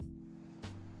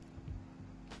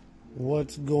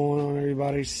What's going on,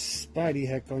 everybody? Spidey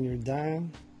Heck on your dial.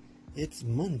 It's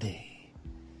Monday.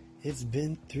 It's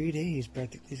been 3 days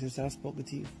practically since I've spoken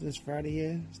to you this Friday.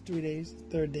 Yeah, it's 3 days.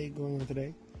 Third day going on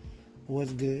today.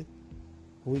 What's good?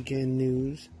 Weekend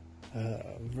news.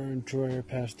 Vern Troyer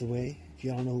passed away. If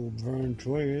y'all know who Vern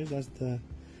Troyer is, that's the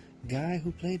guy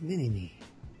who played Mini-Me.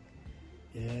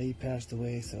 Yeah, he passed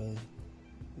away, so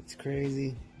it's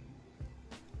crazy.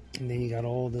 And then you got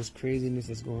all this craziness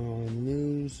that's going on in the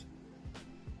news.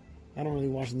 I don't really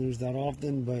watch the news that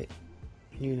often, but,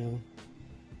 you know,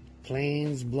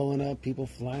 planes blowing up, people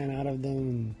flying out of them,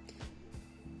 and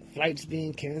flights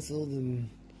being canceled, and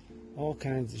all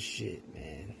kinds of shit,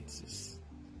 man. It's just,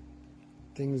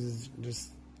 things is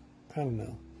just, I don't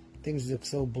know. Things look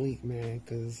so bleak, man,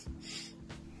 because,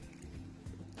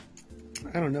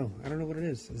 I don't know. I don't know what it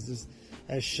is. It's just,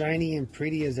 as shiny and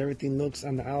pretty as everything looks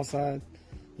on the outside,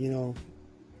 you know,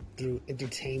 through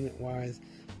entertainment-wise,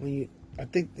 when you, I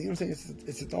think, you know what I'm saying?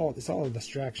 It's all a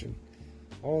distraction.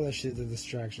 All that shit is a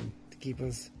distraction to keep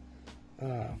us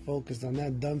focused on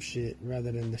that dumb shit rather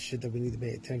than the shit that we need to pay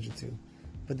attention to.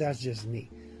 But that's just me.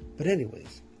 But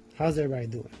anyways, how's everybody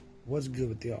doing? What's good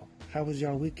with y'all? How was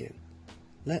y'all weekend?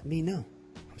 Let me know.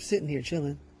 I'm sitting here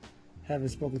chilling. Haven't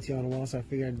spoken to y'all in a while, so I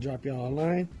figured I'd drop y'all a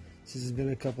line since it's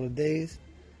been a couple of days.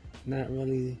 Not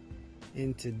really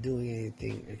into doing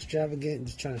anything extravagant.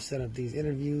 Just trying to set up these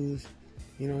interviews.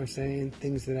 You know what I'm saying?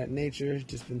 Things of that nature.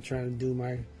 Just been trying to do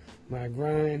my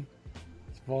grind.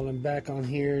 Falling back on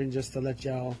here just to let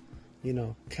y'all, you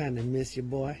know, kind of miss your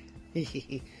boy.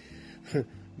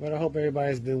 But I hope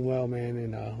everybody's been well, man,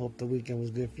 and I hope the weekend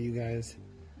was good for you guys.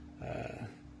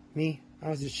 Me, I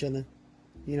was just chilling.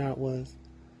 You know how it was.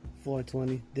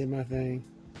 420, did my thing.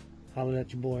 Hollered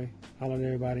at your boy. Hollered at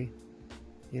everybody.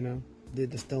 You know, did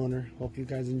the stoner. Hope you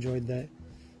guys enjoyed that.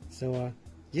 So,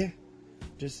 yeah,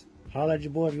 just holler at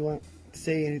your boy if you want to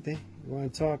say anything. You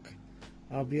want to talk,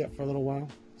 I'll be up for a little while.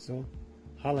 So,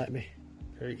 holla at me.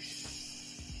 Peace.